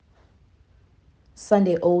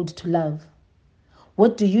Sunday Ode to Love.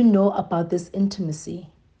 What do you know about this intimacy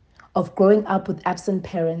of growing up with absent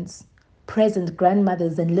parents, present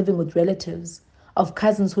grandmothers, and living with relatives, of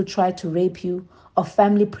cousins who try to rape you, of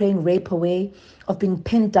family praying rape away, of being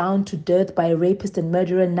pinned down to dirt by a rapist and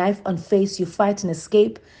murderer, knife on face, you fight and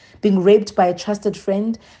escape, being raped by a trusted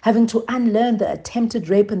friend, having to unlearn the attempted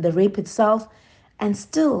rape and the rape itself, and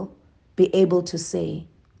still be able to say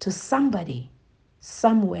to somebody,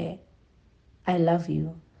 somewhere, I love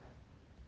you.